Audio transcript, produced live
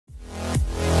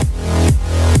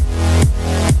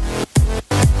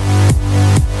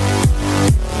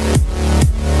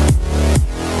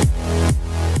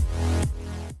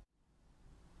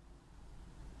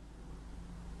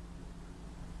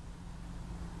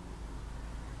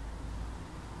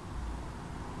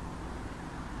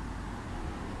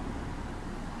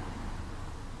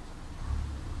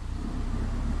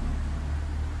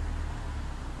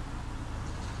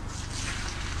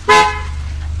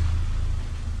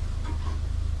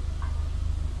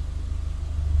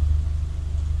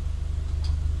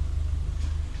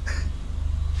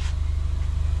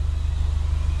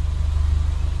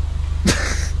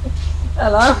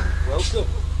Hello. Welcome.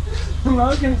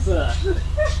 Welcome, sir.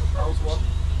 How's one?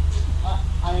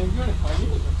 I am good. How are you?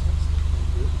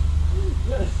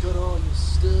 Yes. Got all your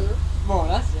stuff? More or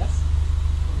less, yes.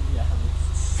 Yeah.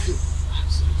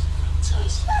 Absolutely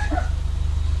fantastic.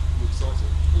 You excited?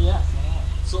 Yes.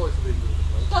 Sorry for being a little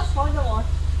bit late. That's fine, don't worry.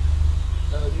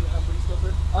 Do you have any stuff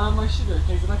in? I should do.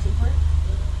 Can you back in for it?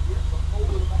 Yeah, the whole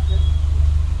of the back end.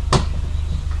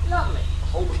 Lovely. The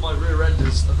whole of my rear end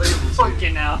is available to you.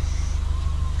 Fucking hell.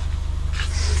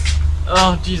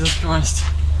 Oh, Jesus Christ.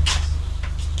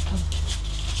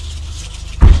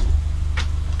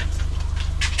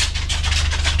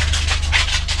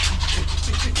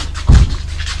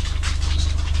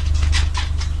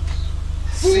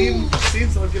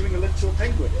 Seems like giving a lift to a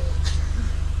penguin.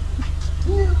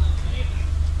 You can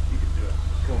do it.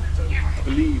 Come on, Toby. I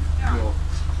believe your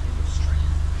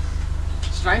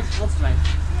strength. Strength? What strength?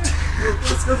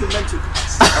 Let's go for mental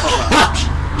capacity. How about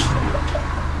that?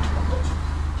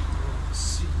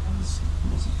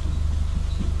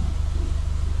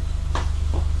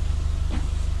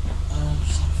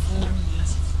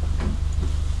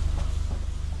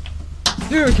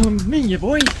 Here comes me, you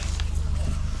boy.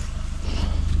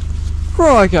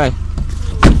 Right, okay.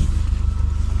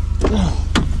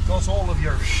 Got all of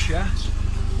your shit.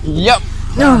 Yep.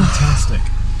 Fantastic.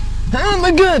 Oh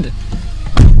my good.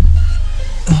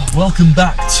 Welcome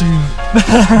back to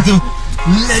the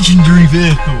legendary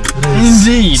vehicle.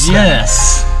 Indeed,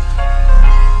 yes.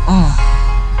 Oh.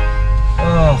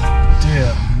 Oh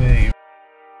dear me.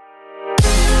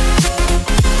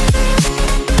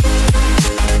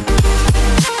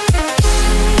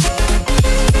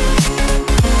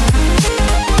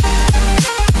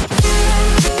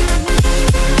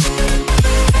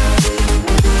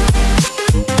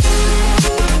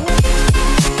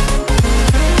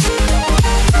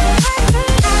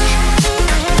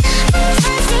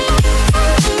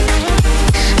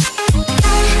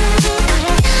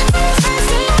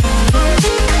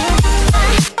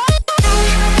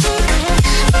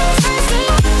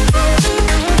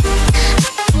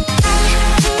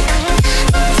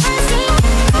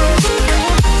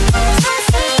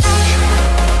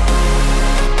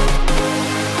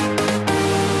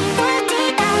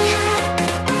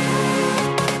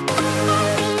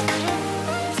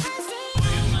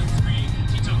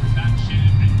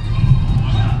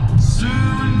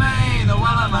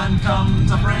 Come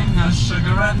to bring us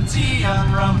sugar and tea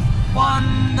and rum.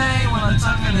 One day when the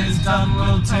tonguing is done,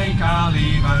 we'll take our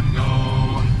leave and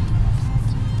go.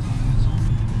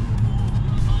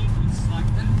 Slack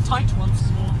and tight once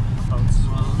more. The boats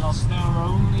were lost, there were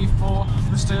only four,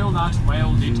 but still that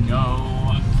whale did go.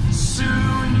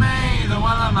 Soon may the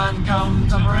wellerman come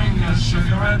to bring us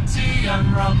sugar and tea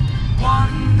and rum.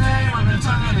 One day when the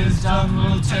tonguing is done,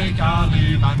 we'll take our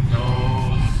leave and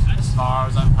go. As far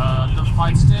as I've heard, the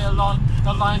fight's still on.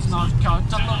 The line's not cut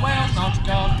and the whale's not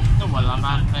gone. The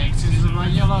wellerman makes his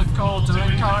regular call to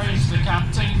encourage the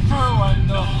captain, crew and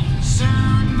all.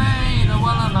 Soon may the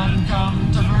wellerman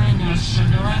come to bring us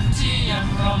sugar and tea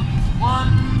and rum.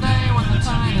 One day when the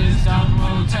tonguing is done,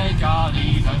 we'll take our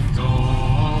leave and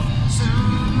go.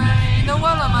 Soon may the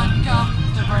wellerman come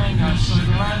to bring us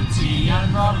sugar and tea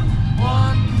and rum.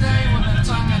 One day when the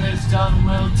tonguing is done,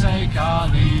 we'll take our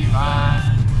leave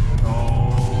and go.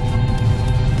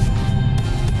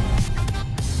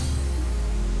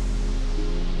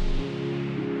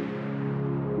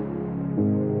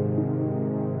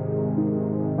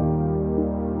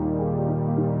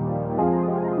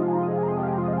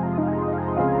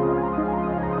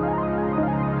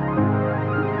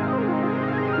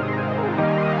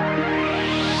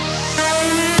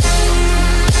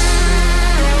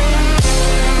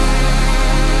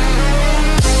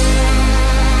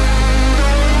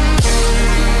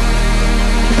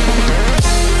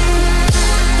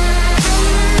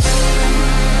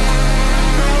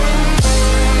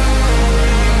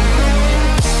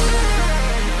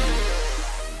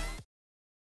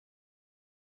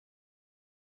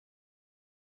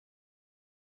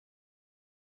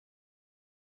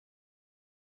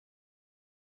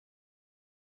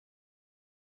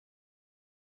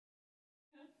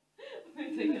 We're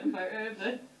taking a photo of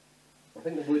this. I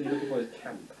think the word you're looking for is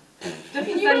camp.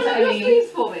 Can you roll up your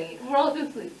sleeves for me? Roll up your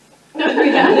sleeves. No,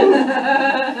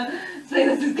 yeah. Say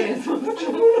this is going to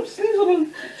Roll up sleeves on a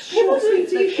short sleeve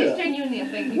t-shirt. It's genuinely a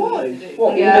thing people Why? used to do.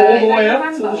 What, Yeah, all the way like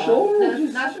up to the shoulder?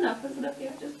 No, that's enough,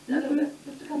 yeah. Just a little bit.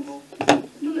 Just a couple. Just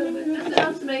a little bit. Just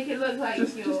enough to make it look like you're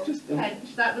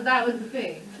hench. That was the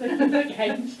thing. Like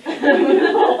hench.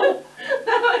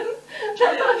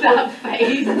 That's not that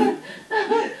face.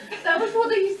 That was what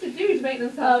they used to do to make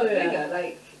themselves look bigger.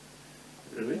 Like,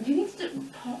 Really? You need to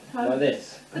pose. Like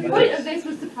this. The Like point this. of this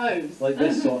was to pose. Like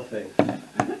this sort of thing.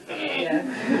 Yeah.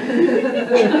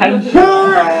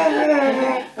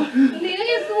 Lean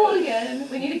against the wall again.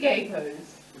 We need a gay pose.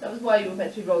 That was why you were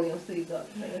meant to be rolling your sleeves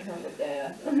up to make yourself look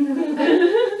gay.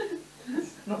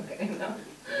 It's not gay enough.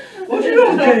 What do you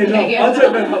know? Not Gay gay enough. I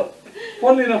don't know how.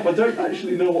 Funnily enough, I don't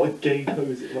actually know what a gay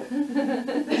pose is. Like,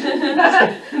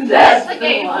 That's the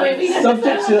gay pose.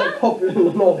 Subject to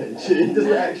popular knowledge, he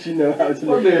doesn't actually know how to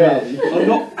look funnily enough, gay. I'm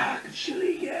not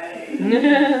actually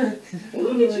gay.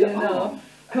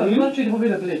 Contrary to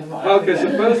popular belief, I'm not Okay, so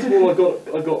first of all,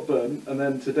 I got burnt, and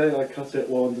then today I cut it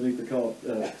while underneath the car,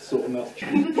 sorting out.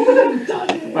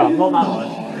 Well, not that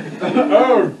much.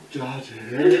 Oh,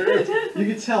 daddy! You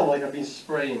can tell like I've been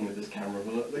spraying with this camera,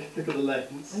 but look at the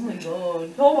lens. Oh my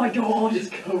god. Oh my god! It's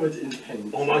covered in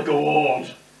paint. Oh my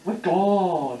god! My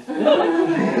god!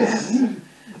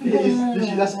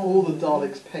 Literally, that's all the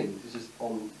Daleks' paint. It's just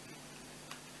on.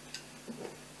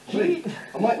 I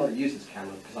might not use this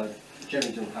camera because I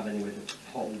generally don't have anywhere to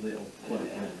hold it or plug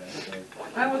it anywhere. So.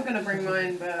 I was going to bring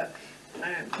mine, but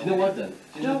I don't. Do you know what then?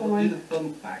 Do Don't worry. the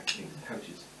bum bag thing,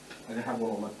 pouches. I'm gonna have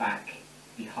one on my back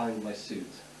behind my suit.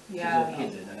 Yeah. So it's all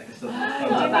hidden and I can still I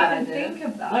bad didn't idea. think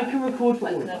of that. I can record for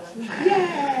all of us.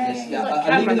 Yes, yeah, Like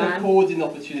I'm leaving the cameraman. recording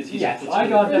opportunities. Yes, for I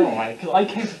got Tony. that right, because I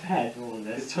came prepared for all of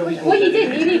It's this. Tony's Well, you birthday.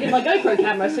 didn't. You needed my GoPro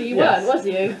camera, so you Yes. weren't, was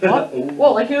you? What?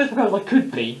 Well, I came as because I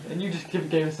could be, and you just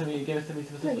gave us some. You gave us some.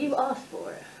 No, you asked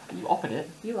for it. You offered it.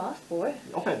 You asked for it.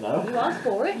 You offered it though. You asked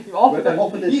for it. You offered Where it. the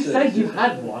offer this You said is. you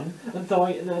had one, and so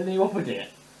and then you offered it.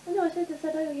 No, I said,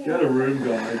 oh yeah. Get a room,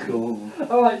 guy, cool.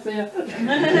 Alright, see ya.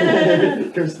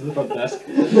 Goes to the front desk. I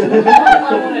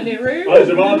want a new room. I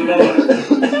demand another.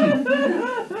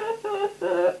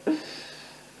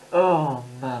 Oh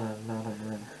man, no.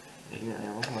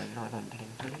 Yeah, what's my no, I don't think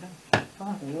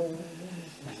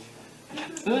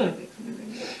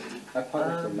I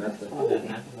find it so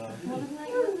mad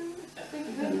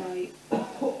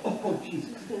Oh, Jesus.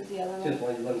 Just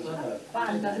like loads of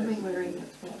Band doesn't mean we're in it.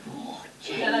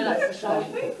 No, that's the show.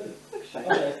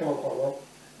 Come on, quite well.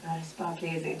 Not as sparkly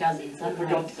as it does inside. For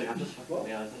God's sake, I'm just fucking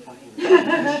the eyes of fucking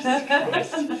Jesus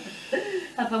Christ.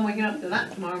 Have fun waking up to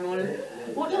that tomorrow morning.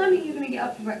 What time are you going to get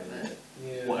up for breakfast?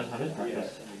 What time is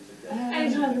breakfast?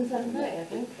 Any time than 7:30, I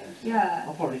think. Yeah.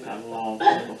 I'll probably say love.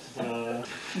 There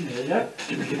you go.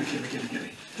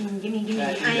 Gimme.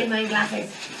 I need my glasses.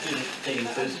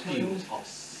 Those fumes are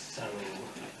so.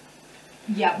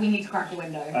 Yeah, we need to crack a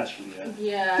window. Actually, yeah.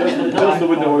 Yeah. Does the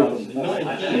window open? No,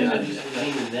 I'm just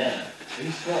leaning there. If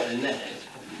you smell it in there, it's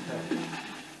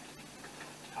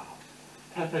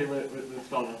probably Pepe with the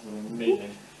spell is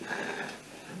amazing.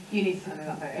 You need to send me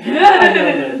that photo. I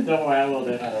will do. Don't worry, I will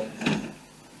do.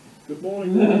 Good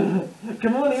morning.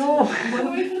 Good morning, all.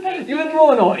 Wait for the paint. You in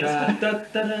more noise. I think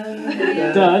that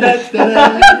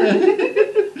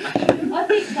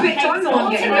Bitch, I'm the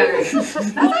one getting married. paint's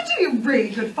That's actually a really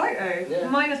good photo. Yeah.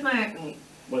 Minus my acne.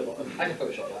 Wait, what? I can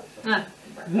Photoshop Ah.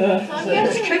 So I'm I just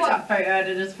guessing clicked what- that photo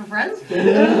editors for friends.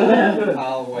 that.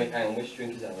 Oh, wait, hang on. Which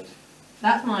drink is ours?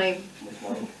 That's mine. Which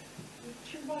one?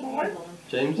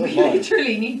 James? James? We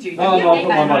literally need to. Oh, no, I'll put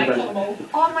Pen mine right back. on.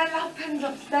 Oh, my lab pen's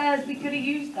upstairs. We could have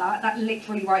used that. That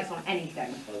literally writes on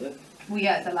anything. Was it? Well,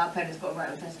 yeah, it's a lab pen. It's got to write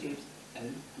on test tubes.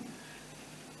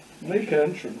 Make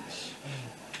entrance.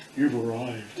 You've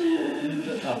arrived.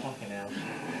 Oh, fucking hell.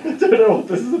 I don't know what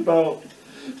this is about.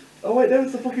 Oh wait, no,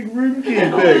 it's the fucking room key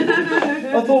thing.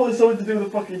 I thought it was something to do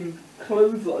with the fucking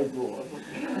clothes that I brought.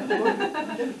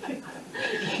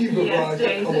 Yes,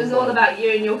 James, it was all about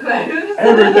you and your clothes.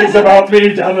 Everything's about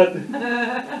me, damn it.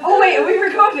 Oh, wait, are we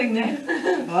recording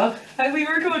this? Huh? Are we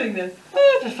recording this?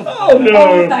 Oh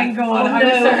no. Oh, thank God. I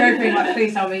was no. so hoping, like,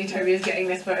 please tell me Toby is getting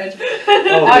this footage.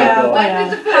 Oh my god. When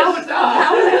did the film start?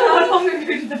 How long ago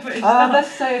did the footage start?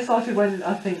 Let's say it started when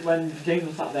I think when James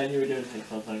was sat there and you were doing things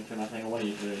or something, and I think one of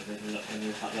you were doing things when you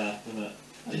were sat there, wasn't it?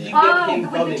 Did you get Oh, him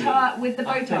with the bumming tie, with the bow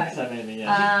I think tie. so, maybe,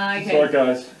 yeah. Okay. Sorry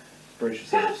guys.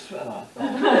 Brace yourselves. For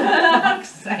fuck's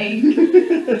sake.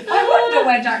 I wonder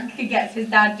where Jack gets his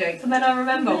dad jokes, and then I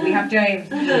remember we have James.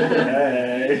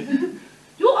 Hey.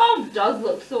 Your arm does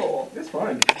look sore. It's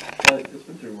fine. Like, it's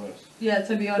been through worse. Yeah,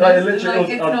 to be Like, honest, literally, like,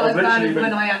 it's I've not as bad literally as been-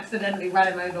 when I accidentally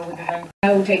ran him over with the phone.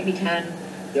 It will take me 10,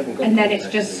 You haven't got and then it's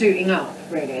contacts, just have you? suiting up,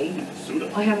 really.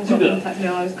 I haven't got Suit up. contacts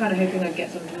now, I was kind of hoping I'd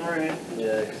get some tomorrow.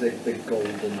 Yeah, because they're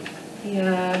golden.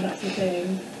 Yeah, that's the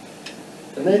thing.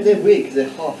 And they're weird because they're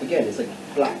half again. It's like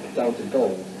black down to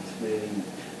gold. It's really.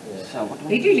 Yeah. So, what do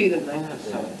They do them though. Yeah. I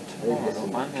think there's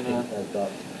some I'm gonna. pink, dark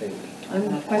pink.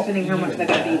 I'm questioning how much they're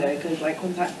going to be though, because like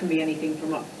contacts can be anything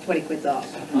from up 20 quid's up.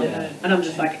 Yeah. And I'm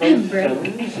just like, I'm broke.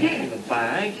 In the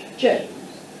bag. James,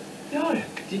 Yeah.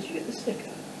 Did you get the sticker?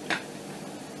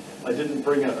 I didn't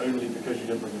bring it only because you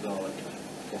didn't bring the Dalek.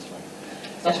 That's fine.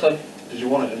 That's fine. Did you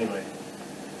want it anyway?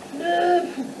 No,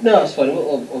 that's fine.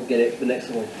 I'll get it for the next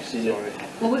one. Sorry.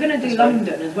 Well, we're going to do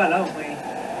London as well, aren't we?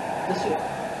 This year?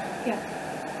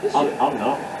 Yeah. This year? I'm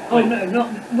not. Oh, no,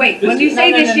 not... Wait, when you No,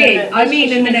 say no, this no, year, no, I this mean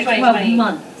year in the means next 12 2022.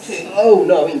 months. Oh,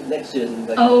 no, I mean next year's in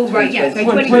like Oh, right, yeah, so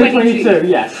 2020. 2022.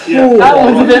 yes. Yeah. That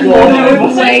one's a bit more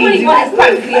doable. Way 2021 is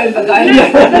practically over, guys.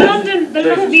 No,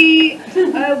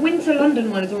 the winter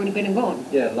London one has already been and gone.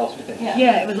 Yeah, last weekend.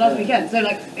 Yeah, it was last weekend, so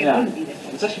like, it Yeah. wouldn't be this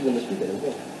one. It's actually been this weekend as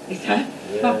well. Is that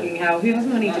fucking hell? Who has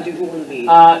money to do all of these?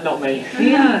 Not me.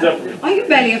 Yeah. Definitely. I can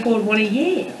barely afford one a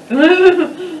year.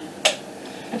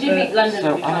 Do you think London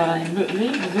will So, be fine?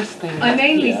 leave this thing. I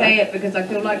mainly here. say it because I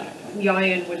feel like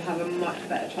Ieuan would have a much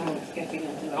better chance getting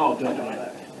into London. Oh, definitely.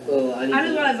 Well, I need And as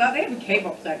to, well as that, they have a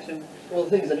K-pop section. well, the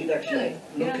thing is, I need to actually Really?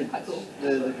 look Yeah, at quite cool.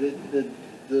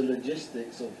 the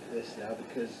logistics of this now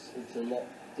because it's a lot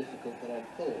difficult than I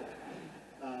thought.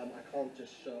 I can't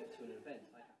just show up to an event.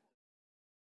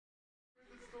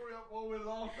 Story up while we're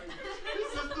laughing.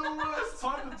 This is the worst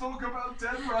time to talk about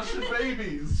dead Russian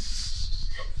babies.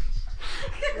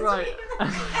 Right.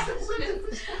 And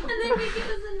then we give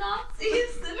us the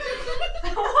Nazis. I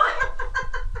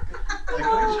can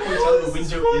just point out the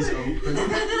window is open.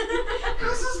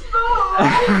 This is not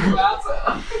matter.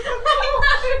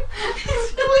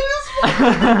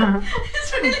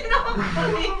 It's really not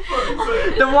funny.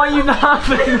 Then why are you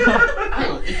laughing?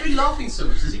 Hang on, if we're laughing so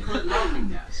much, does he call it laughing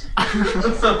gas?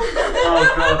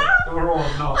 Oh god, we're all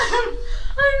not.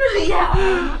 I know,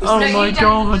 yeah. Oh my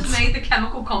god. Just made the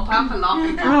chemical compound for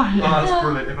laughing. Oh, that's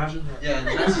brilliant. Imagine that. Yeah, and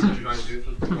that's what you're going to do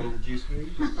for the juice food.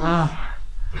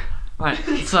 Right,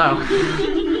 so.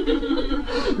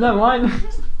 No, mine.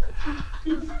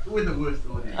 With the worst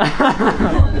audience.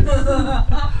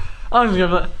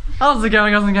 How's it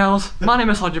going, guys and gals? My name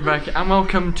is Sergeant Beck, and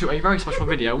welcome to a very special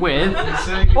video with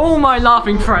all my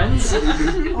laughing friends.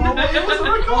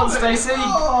 One Stacey,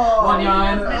 one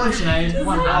Ieuan, one Sinead,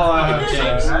 one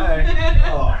James.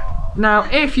 Now,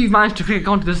 if you've managed to click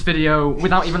onto this video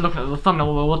without even looking at the thumbnail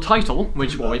or the title,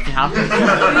 which, well, if you have,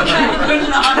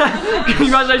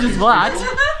 congratulations for that,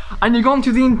 and you've gone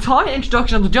through the entire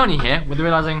introduction of the journey here, with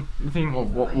realising the thing,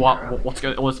 what's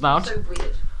all this about. So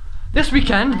weird. This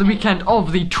weekend, the weekend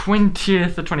of the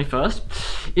 20th to 21st,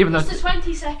 even though It's the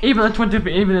 22nd. even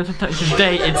though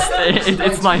today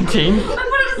it's 19th.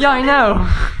 Yeah, I know.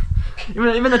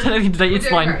 Even though technically today it's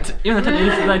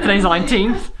today's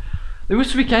 19th.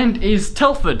 This weekend is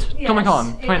Telford Comic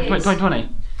Con 2020.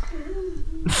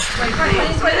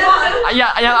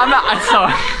 Yeah, I'm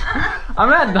sorry. I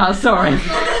meant that. Sorry.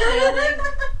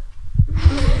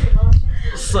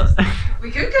 So, We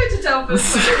could go to Telford,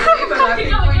 but I think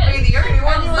we'd be the only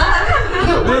ones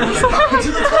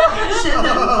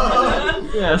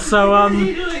there. yeah. So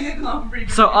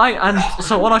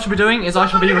what I should be doing is I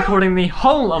shall be recording the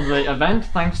whole of the event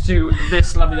thanks to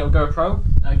this lovely little GoPro.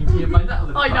 You can see it by that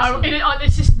little I know, person.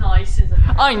 it's just nice, isn't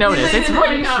it? I know this. It's very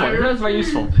I useful. know. It's very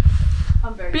useful.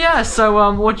 I'm very But yeah,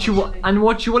 so what you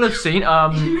will have seen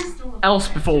else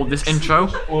before this intro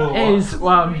is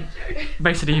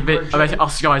basically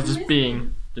us guys just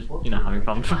having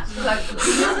fun.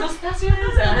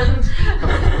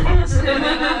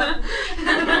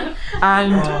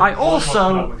 And I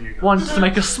also want to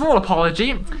make a small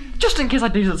apology, just in case I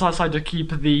do decide to keep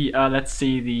the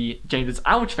the James's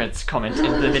outfits comment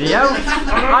in the video.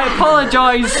 I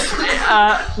apologise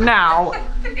now.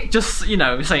 Just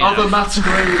saying. Other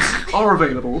masquerades are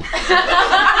available.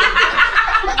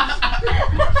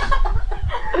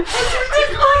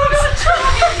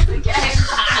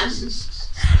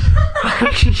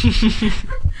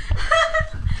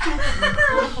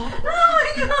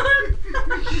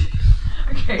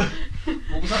 Okay.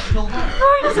 What was that film about?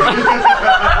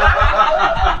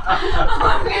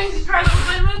 I'm going to try to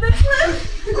win with this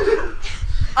one.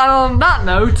 And on that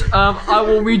note, I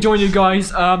will rejoin you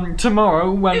guys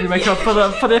tomorrow when we make up for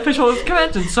the official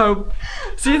convention. So,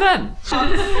 see you then.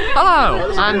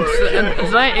 Hello, and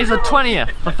today is the 20th,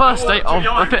 the first day of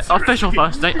official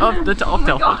first day of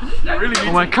Telford.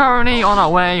 And we're currently on our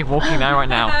way, walking there right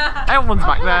now. Everyone's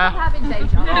back there. Having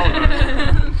deja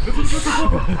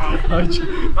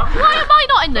Why am I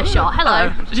not in the shot?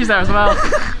 Hello. She's there as well.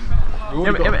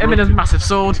 Eminem's massive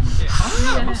sword.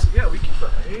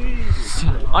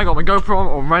 I got my GoPro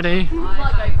already.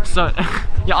 So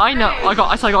yeah, I know. I got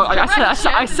the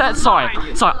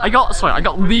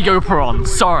GoPro on.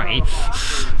 Sorry.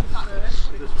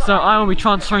 So I will be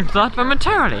transferring to that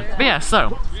momentarily. But yeah,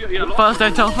 so first day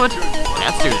at Telford.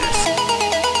 Let's do this.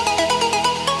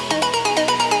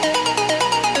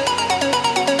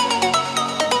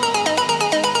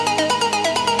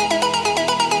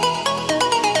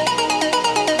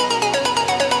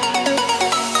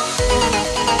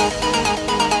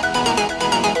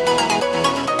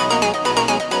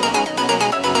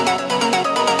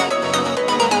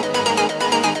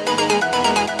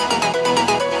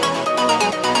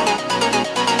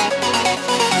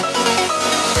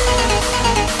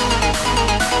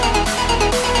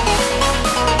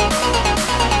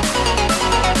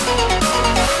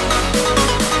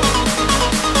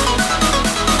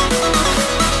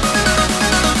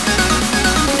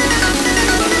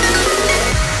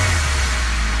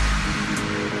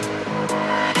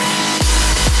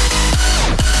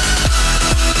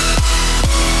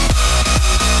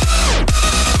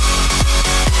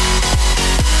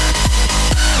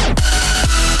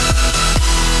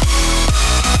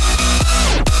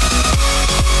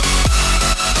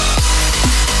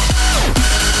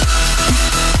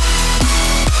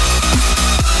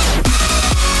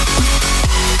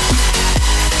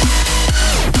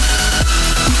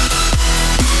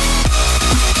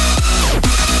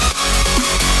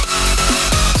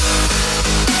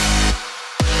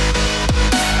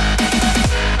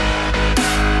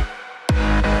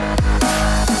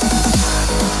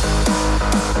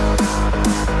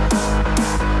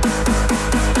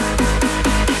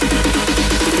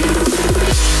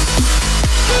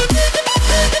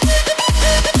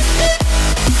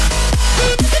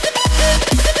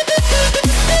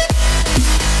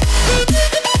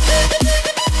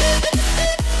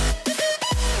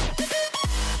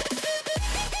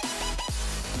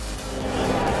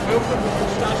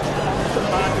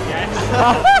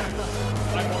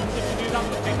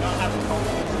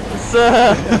 This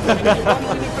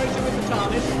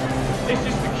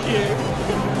is the queue.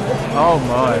 Oh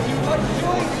my. If you'd like to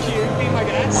join the queue, be my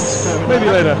guest. Maybe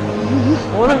later. To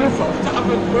have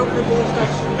a welcome ball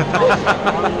station.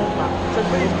 So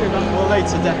please do that. Well,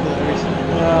 later, definitely.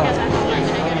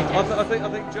 I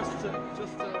think just to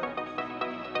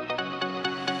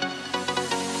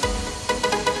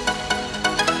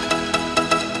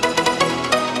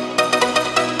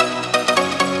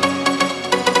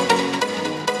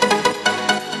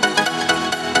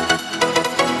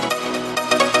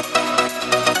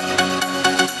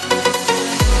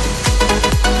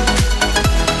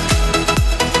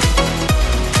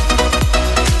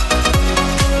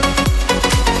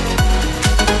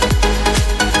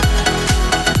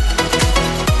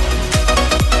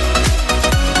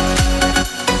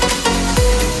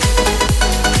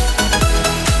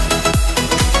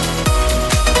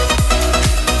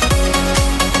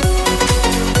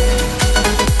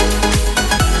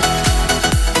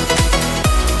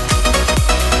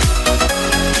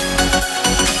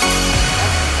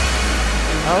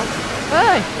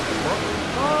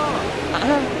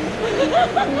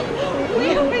We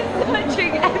have been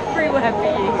searching everywhere for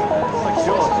you. oh my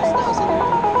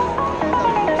god.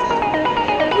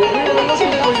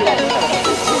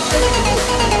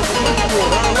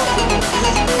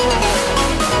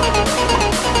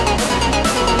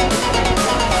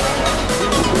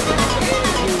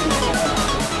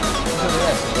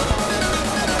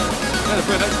 What have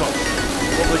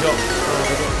we got?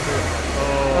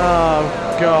 Oh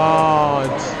god.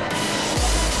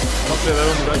 That's it, they're on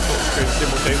the Xbox screen, see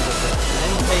what games are there.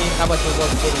 How much it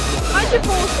was Imagine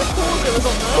pause before it was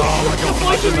on the Oh my god,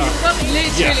 imagine that. Literally,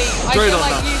 Yes, I straight feel on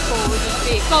like that. you four would just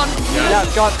be gone. Yeah,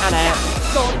 gone and out.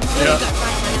 Gone. Yeah. Right now,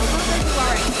 what are you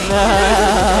worrying?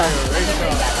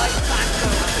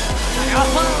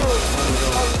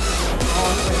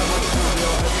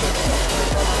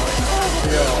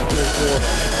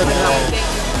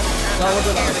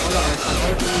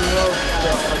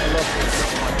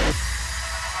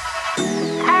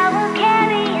 I will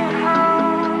carry you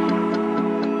home.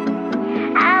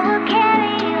 I will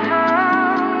carry you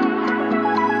home.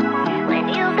 When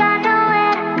you got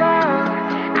nowhere to go,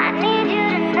 I need you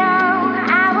to know I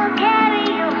will carry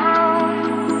you home.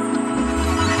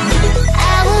 I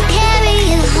will carry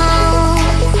you home.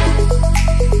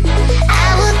 I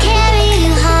will carry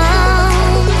you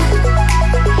home.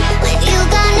 When you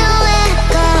got nowhere to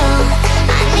go,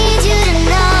 I need you to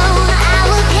know I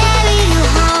will carry you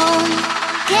home.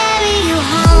 Carry you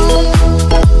home.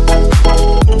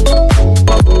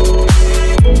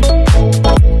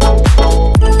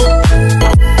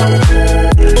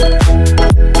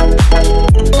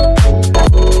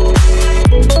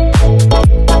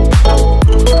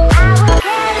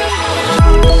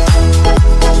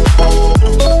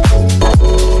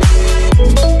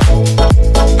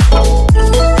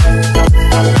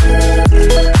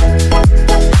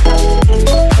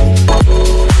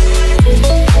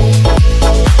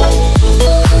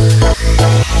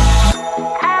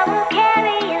 I will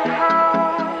carry you home. I will carry you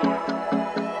home.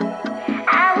 I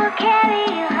will carry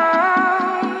you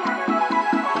home.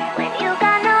 When you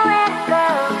got nowhere to go,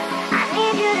 I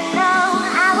need you to know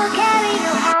I will carry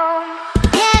you home.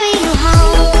 Carry you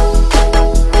home.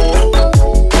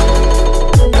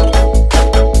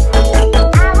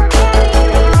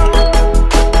 I will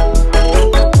carry you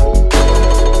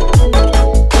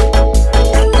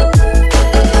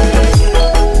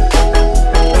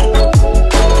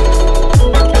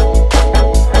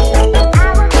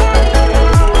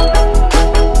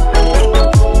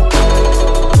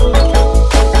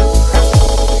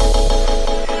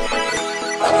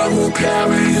I will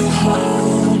carry you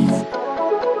home.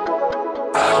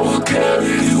 I will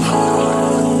carry you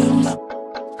home.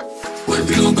 When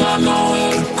you got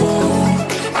nowhere to go,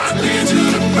 I need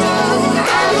you to know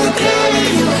I will carry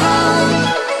you home.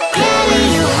 Carry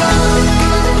you home.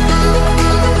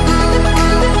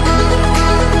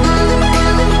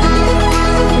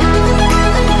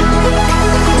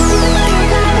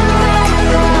 I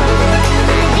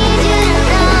need you to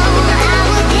know I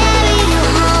will carry you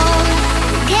home.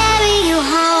 Carry you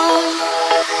home.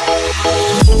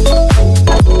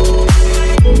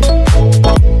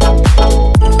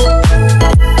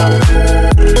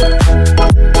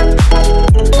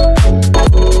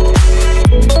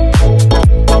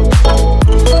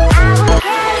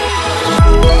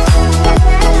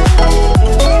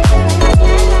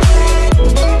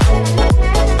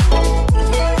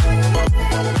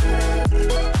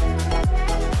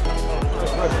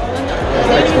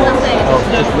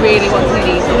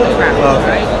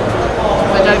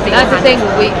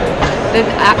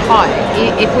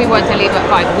 if we were to leave at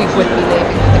 5, we would be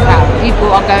leaving with the crowd.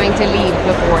 People are going to leave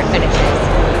before it finishes.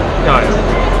 Yeah.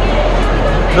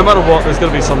 No matter what, there's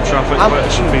going to be some traffic, but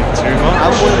it shouldn't be too much.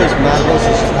 I'm one of those mad ones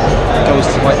that just goes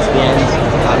right to the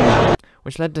end.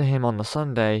 Which led to him on the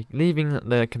Sunday leaving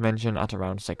the convention at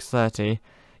around 6:30,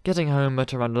 getting home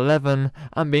at around 11,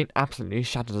 and being absolutely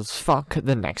shattered as fuck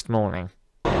the next morning.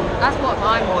 That's what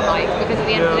I'm more like, because at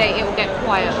the end of the day it will get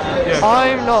quiet. Yeah.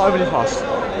 I'm not overly fast.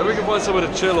 If we can find somewhere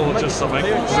to chill or just something, I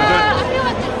feel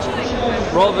like the chilling.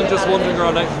 rather than just wandering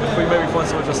around, if we maybe find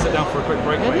somewhere to just sit down for a quick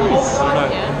break, maybe. I don't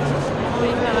know.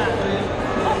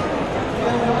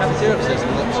 Cafeteria upstairs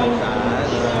is not too bad.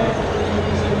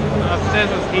 Upstairs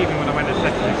was heaving when I went to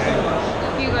second again.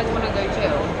 If you guys want to go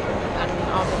chill, and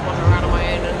I'll just wander around on my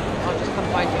own, and I'll just come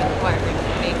find you in the quiet room if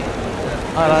you need.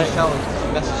 Alright.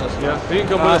 Message us. Yeah, you can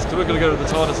come with us because we're going to go to the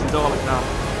TARDIS and Dalek now.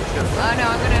 Let's go. Oh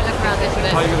no, I'm going to look around this a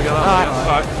bit. How are you going to go that way?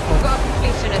 Alright. I've got a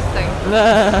completionist thing.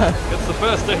 It's the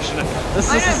first station. I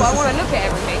know, but I want to look at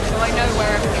everything so I know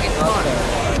where everything is gone.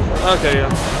 Okay,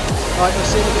 yeah. Alright, we'll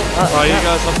see you in a bit. Alright, you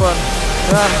guys have fun.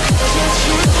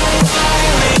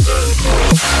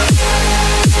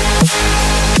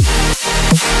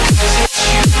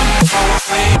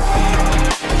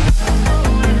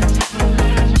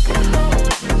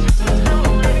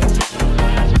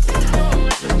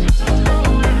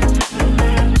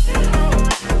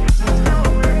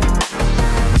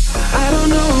 I don't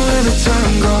know where the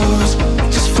time goes,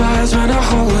 just flies when I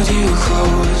hold you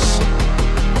close.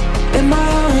 In my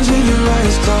arms with your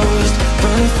eyes closed,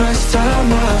 for the first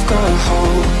time I've got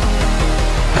hope.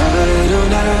 I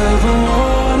don't ever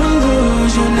wanna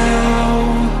lose you now.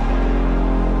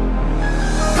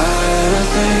 I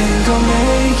think I'll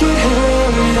make it here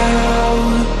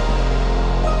without.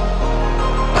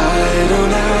 I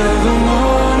don't ever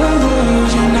wanna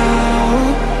lose you now.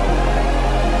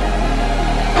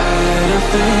 I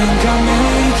think I'll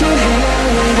make it here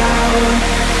without.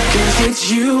 'Cause it's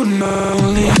you and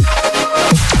only.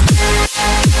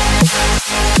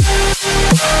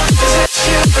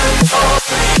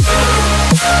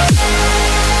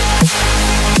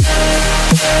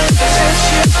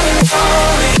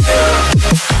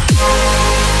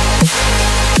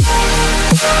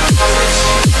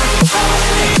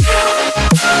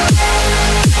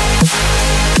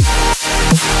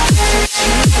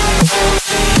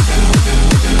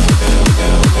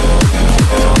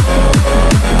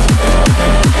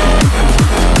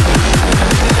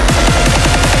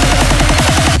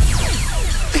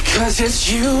 Because it's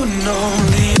you and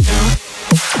only you.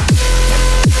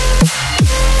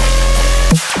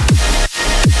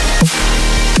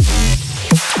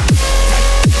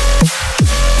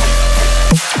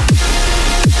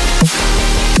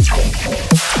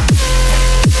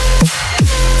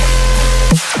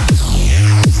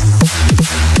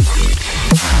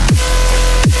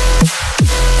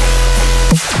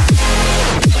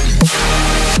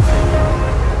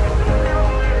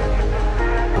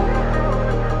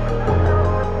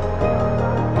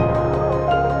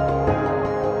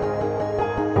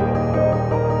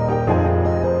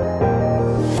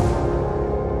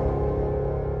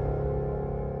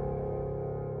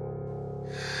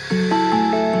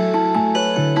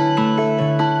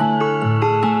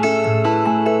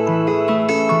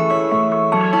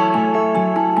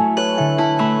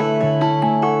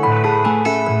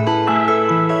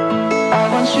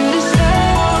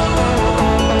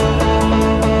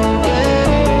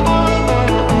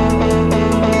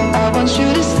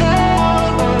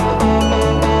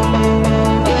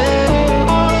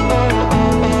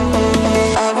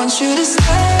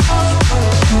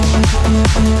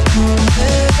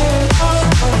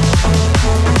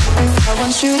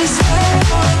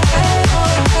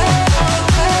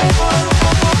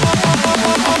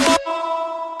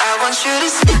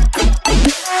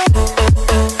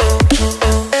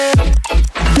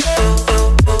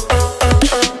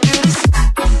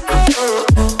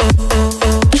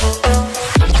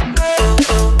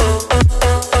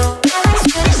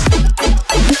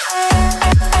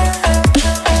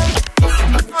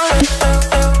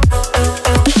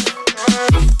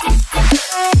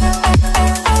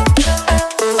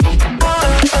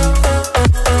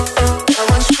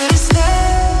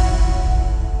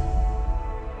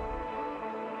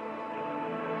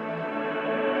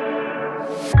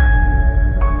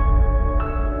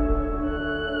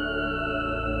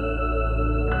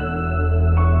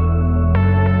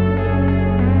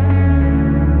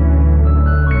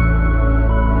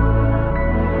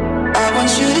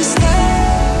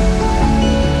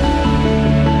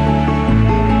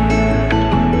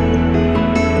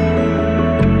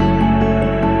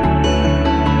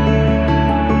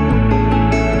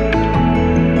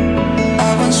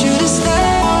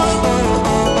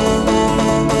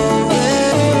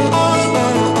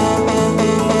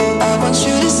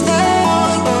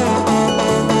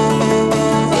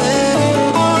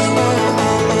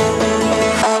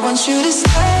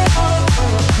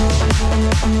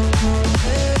 I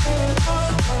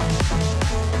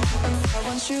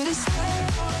want you to stay.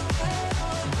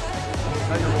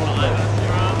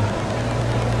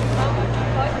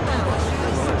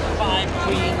 £5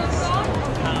 queens.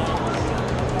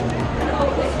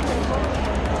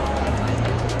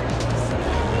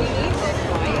 We need this,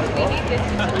 right? We need this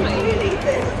tonight. We need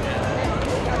this.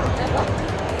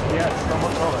 Yes, how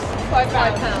much are they?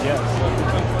 £5. Yes.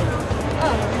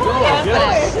 Oh,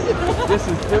 yes.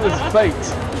 It was fate.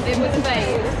 It was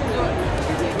fate.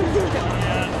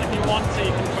 Yeah, if you want to,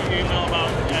 you can put your email about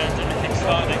anything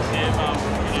start next year about,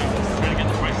 trying to get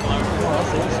the price low. Oh,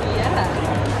 that's awesome.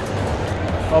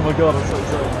 Yeah. Oh my god, I'm so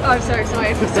excited. I'm so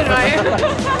excited for tonight.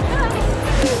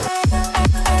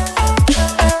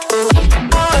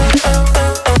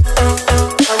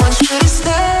 I want you to stay.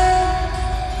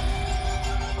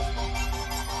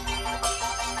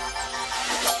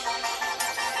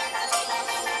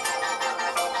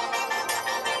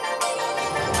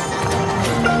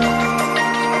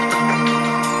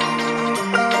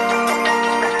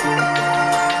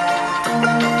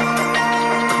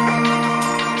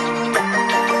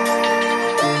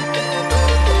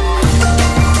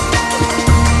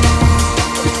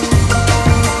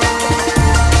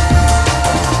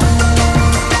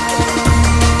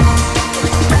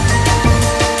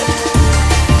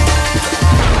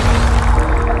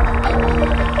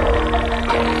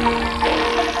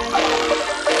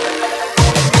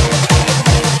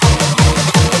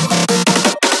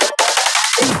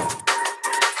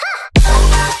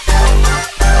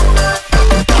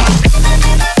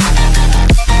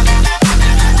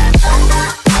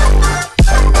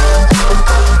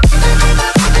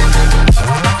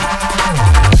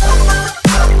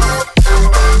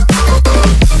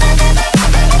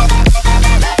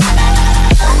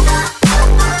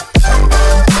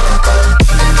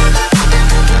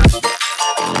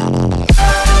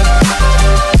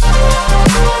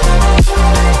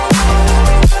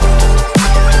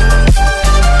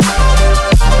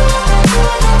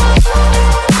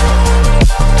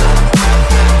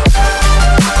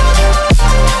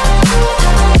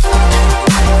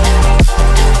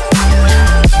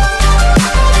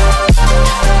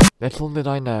 Little did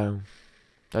I know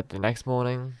that the next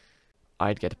morning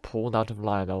I'd get pulled out of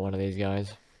line by one of these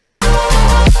guys.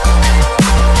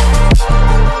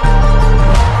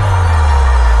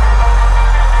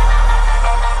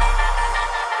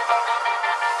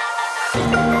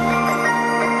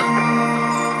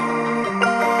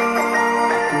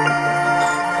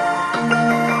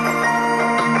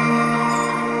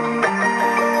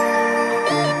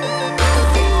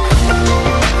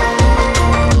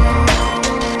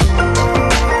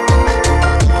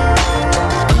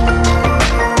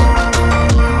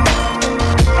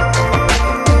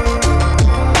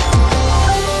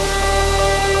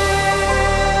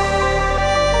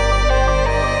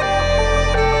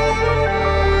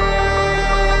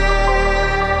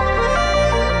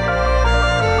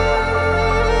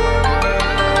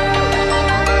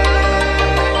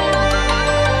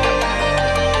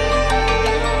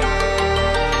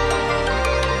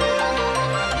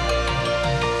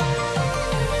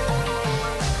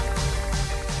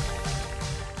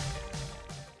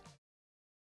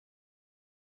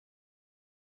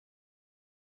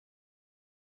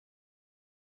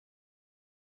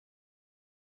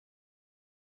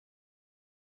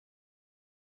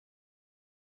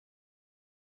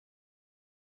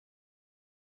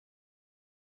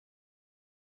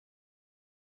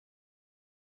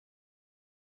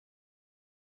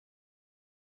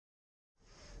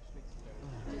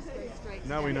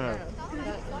 Now we know.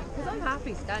 Because I'm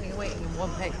happy standing and waiting in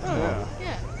one place. Yeah.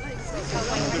 Yeah.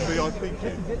 The VIP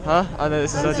queue. Huh? I know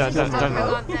this is a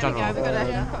general.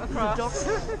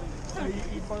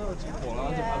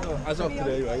 As of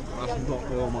today, anyway, that's not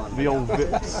the old man. The old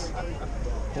Vips.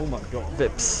 Oh my god.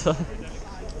 Vips.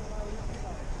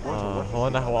 I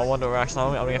wonder where actually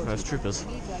I'm gonna get from those troopers.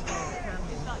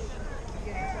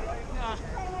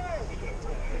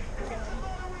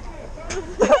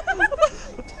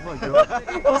 Oh my god.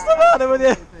 What's the matter with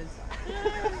you?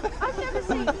 I've never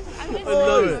seen. I've never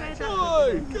love seen it. Red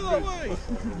Oi, get away! Well,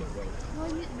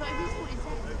 but have you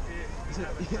thought it's there?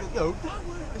 No,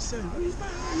 it's so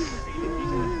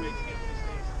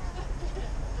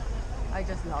I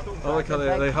just love them. I like how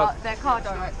they have. Their car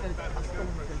directors are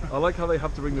stormtroopers. I like how they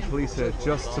have to bring the police here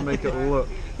just to make it look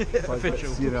like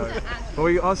official. it's, you know.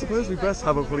 But I suppose we best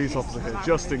have a police officer here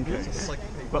just in case.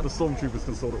 But the stormtroopers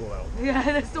can sort it all out.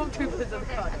 Yeah, the stormtroopers are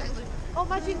fun. Oh,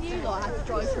 imagine you lot had to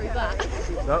drive through that.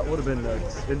 That would have been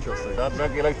interesting. That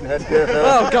regulation head here.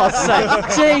 Oh God's sake!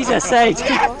 Jesus sake!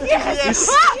 Yes!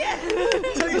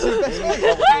 Yes! Moving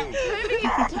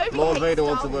Lord Vader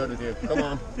wants a word with you. Come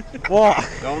on. What?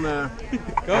 Go on there.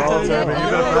 Go, Toby. Go,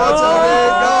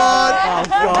 Oh,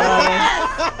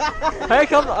 God. Hey,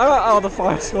 come. Oh, the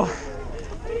fire squad.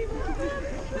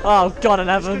 Oh, God in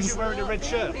heavens. You're wearing a red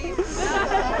shirt.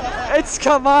 It's,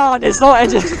 come on, it's not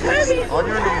edging. On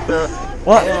your knees, sir.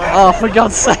 What? Oh, for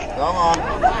God's sake. Come on.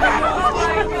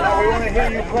 Now we want to hear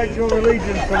you pledge your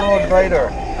allegiance to Lord Vader.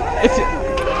 If you,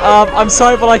 I'm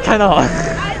sorry, but I cannot.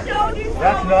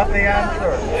 That's not the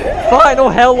answer. Fine, oh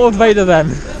hell, Lord Vader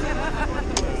then.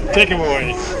 Take him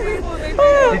away.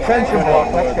 Detention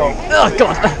block, let's go. Oh,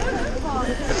 God.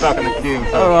 Get back in the queue.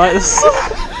 Alright.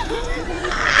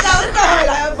 That was the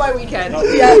highlight of my weekend.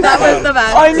 Yeah, that was the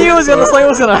best. I knew it was going to say what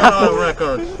was going to happen. Oh,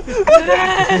 record.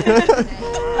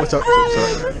 What's up?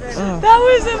 Sorry. That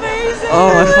was amazing. Oh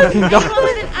my fucking God. People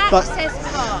with an access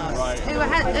pass who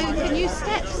can use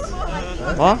steps.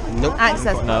 What? Nope.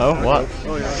 Access. No, what?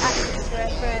 Oh, yeah.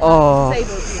 Oh. Oh,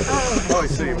 I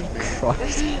see.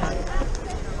 Christ.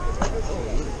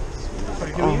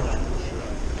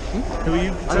 Who are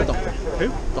you? I'm a doctor. Who?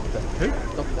 Doctor. Who?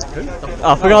 Doctor. Who? Doctor.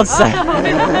 Oh, for God's sake.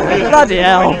 Bloody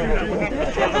hell.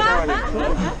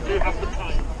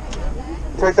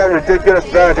 Take that ridiculous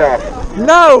badge off.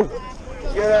 No!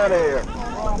 Get out of here.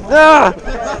 Ah!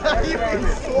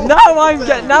 Now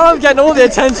I'm getting all the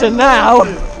attention now.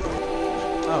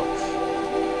 Oh.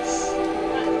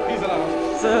 He's allowed.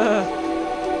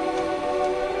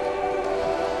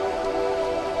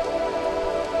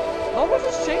 Not much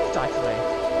has changed actually.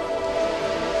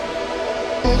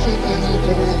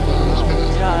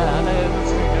 Yeah, I know.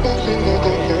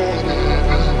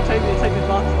 Take the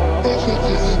basketball off.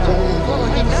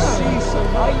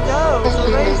 I know, it's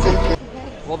amazing.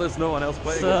 Well, there's no one else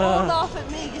playing. Don't laugh at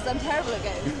me because I'm terrible at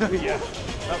games. Yeah,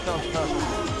 that sounds perfect.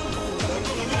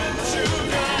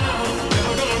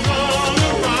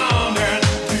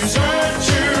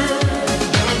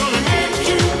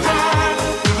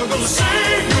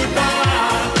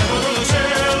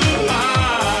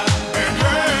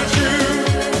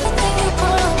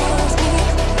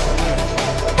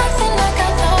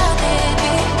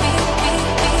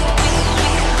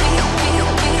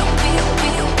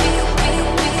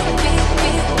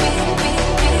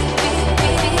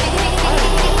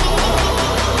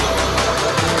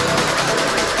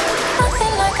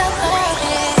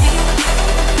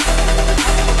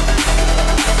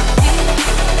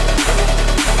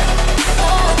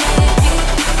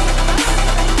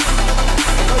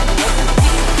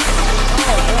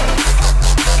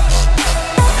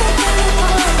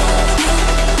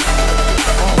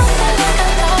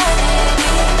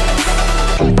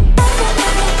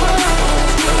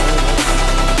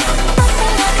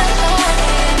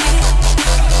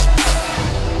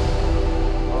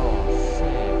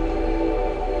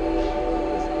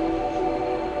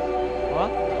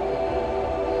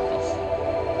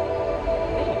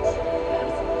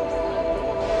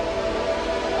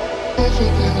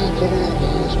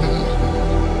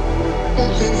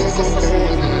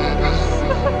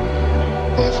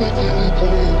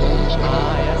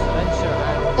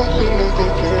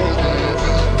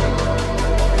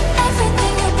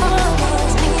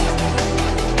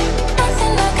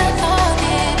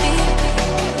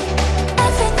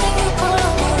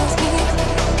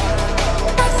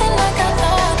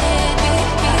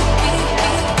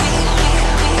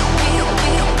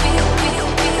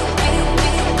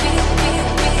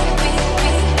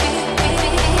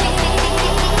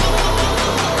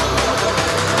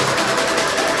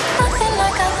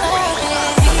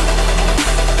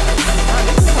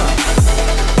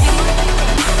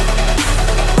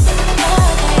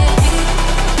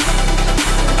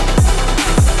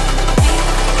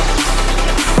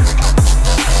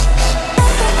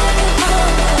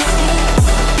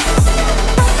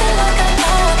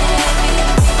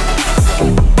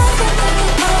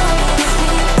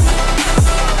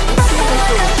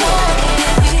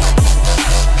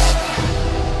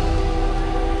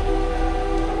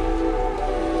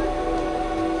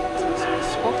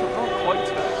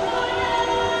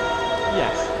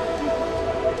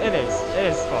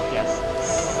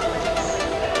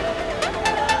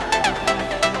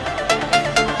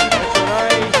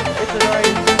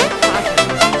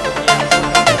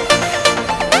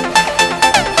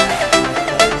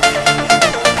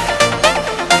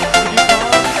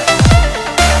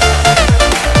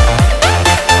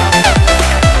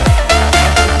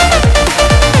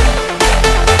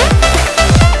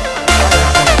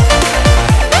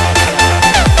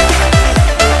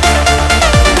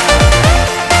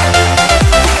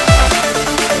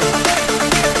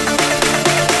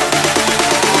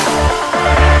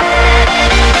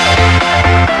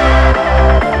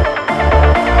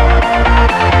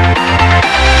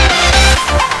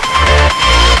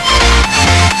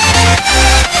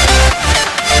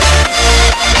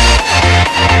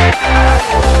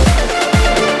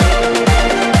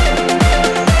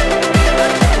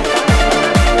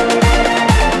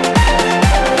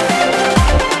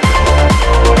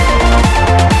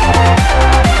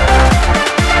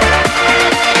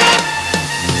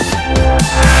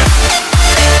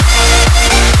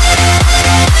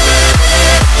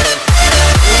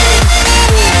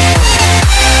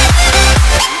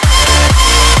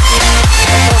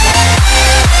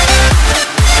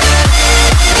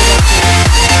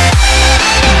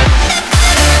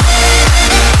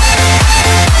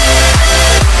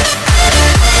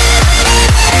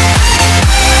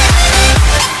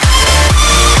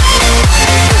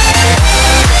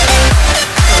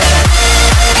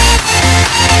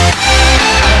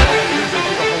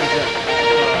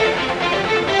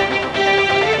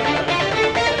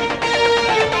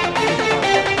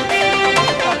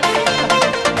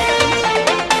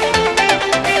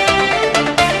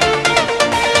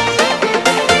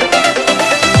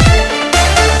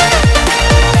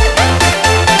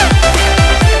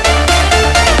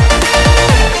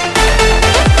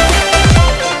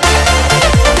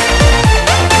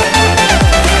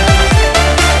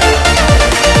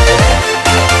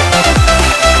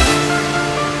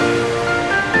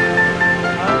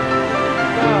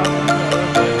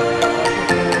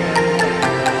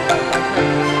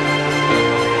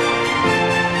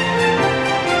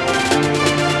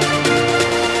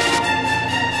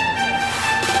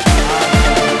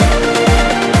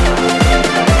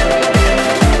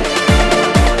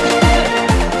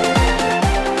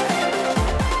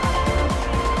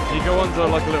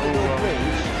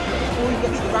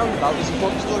 out is he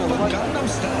focused on the right.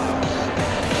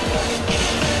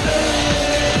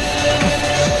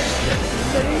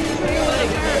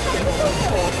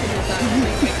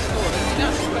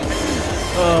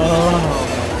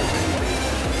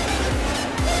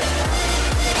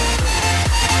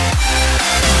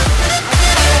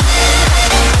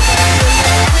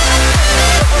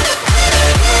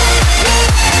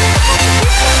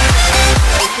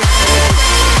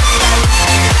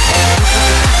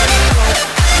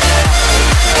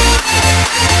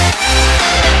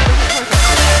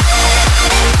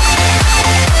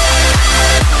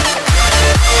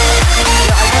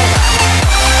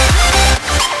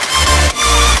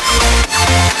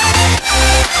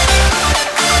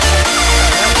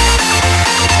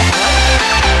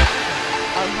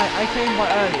 I came by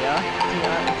earlier to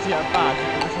get a badge,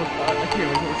 which was a queue,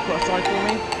 which was put aside for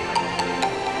me.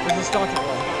 There's a starting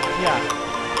one. Yeah.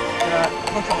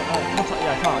 Contact,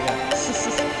 yeah, can't, yeah.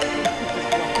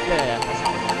 yeah.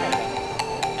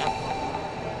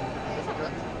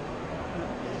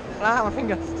 Ah, my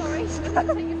finger. Sorry.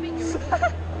 Take your finger.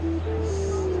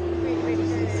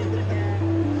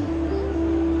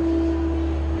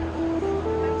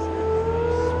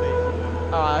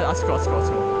 Oh, I scored. Never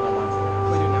mind.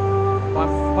 What are you doing now?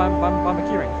 I'm a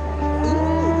keyring.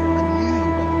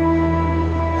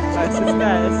 It's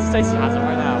there. Stacey has it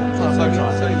right now. It's on a photo.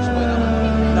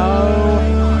 No.